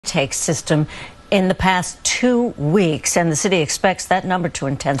intake system in the past 2 weeks, and the city expects that number to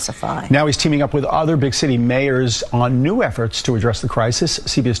intensify. Now he's teaming up with other big city mayors on new efforts to address the crisis.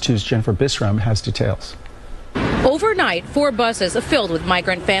 CBS2's Jennifer Bisram has details. Overnight, 4 buses filled with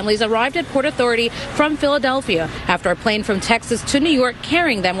migrant families arrived at Port Authority from Philadelphia after a plane from Texas to New York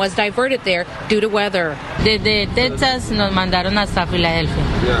carrying them was diverted there due to weather. Desde Texas nos mandaron hasta Filadelfia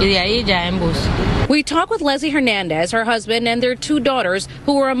y de ahí ya en bus. We talked with Leslie Hernandez, her husband, and their 2 daughters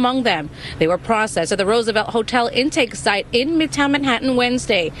who were among them. They were processed at the Roosevelt Hotel intake site in Midtown Manhattan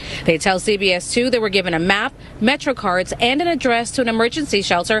Wednesday. They tell CBS2 they were given a map, Metro cards, and an address to an emergency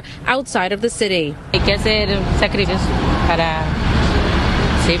shelter outside of the city. Hay que hacer sacrificios para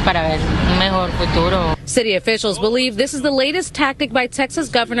ver un mejor futuro. City officials believe this is the latest tactic by Texas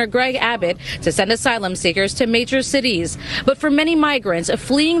Governor Greg Abbott to send asylum seekers to major cities. But for many migrants,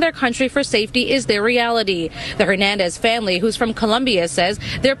 fleeing their country for safety is their reality. The Hernandez family, who's from Colombia, says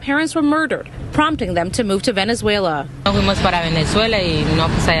their parents were murdered, prompting them to move to Venezuela. Nos fuimos para Venezuela y no,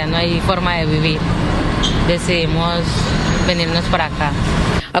 pues allá no hay forma de vivir. Decidimos venirnos para acá.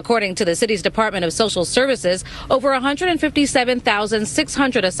 According to the city's Department of Social Services, over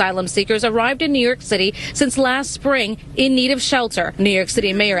 157,600 asylum seekers arrived in New York City since last spring in need of shelter. New York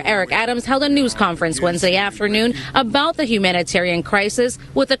City Mayor Eric Adams held a news conference Wednesday afternoon about the humanitarian crisis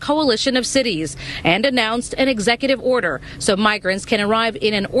with a coalition of cities and announced an executive order so migrants can arrive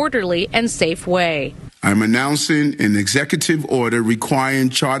in an orderly and safe way. I'm announcing an executive order requiring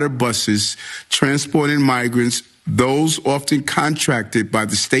charter buses transporting migrants, those often contracted by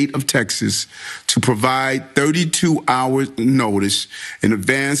the state of Texas, to provide 32 hours notice in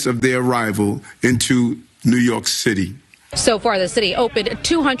advance of their arrival into New York City. So far, the city opened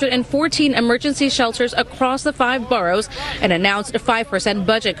 214 emergency shelters across the 5 boroughs and announced 5%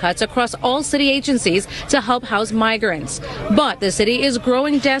 budget cuts across all city agencies to help house migrants. But the city is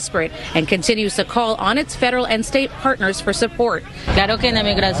growing desperate and continues to call on its federal and state partners for support. Claro que en la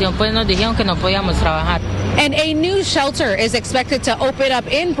migración pues nos dijeron que no podíamos trabajar. And a new shelter is expected to open up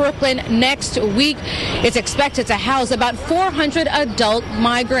in Brooklyn next week. It's expected to house about 400 adult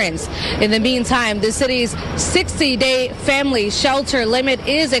migrants. In the meantime, the city's 60-day family shelter limit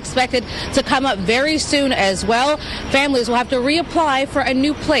is expected to come up very soon as well. Families will have to reapply for a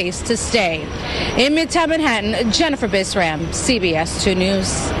new place to stay. In Midtown Manhattan, Jennifer Bisram, CBS 2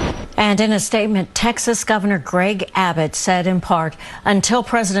 News. And in a statement, Texas Governor Greg Abbott said in part, until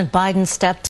President Biden stepped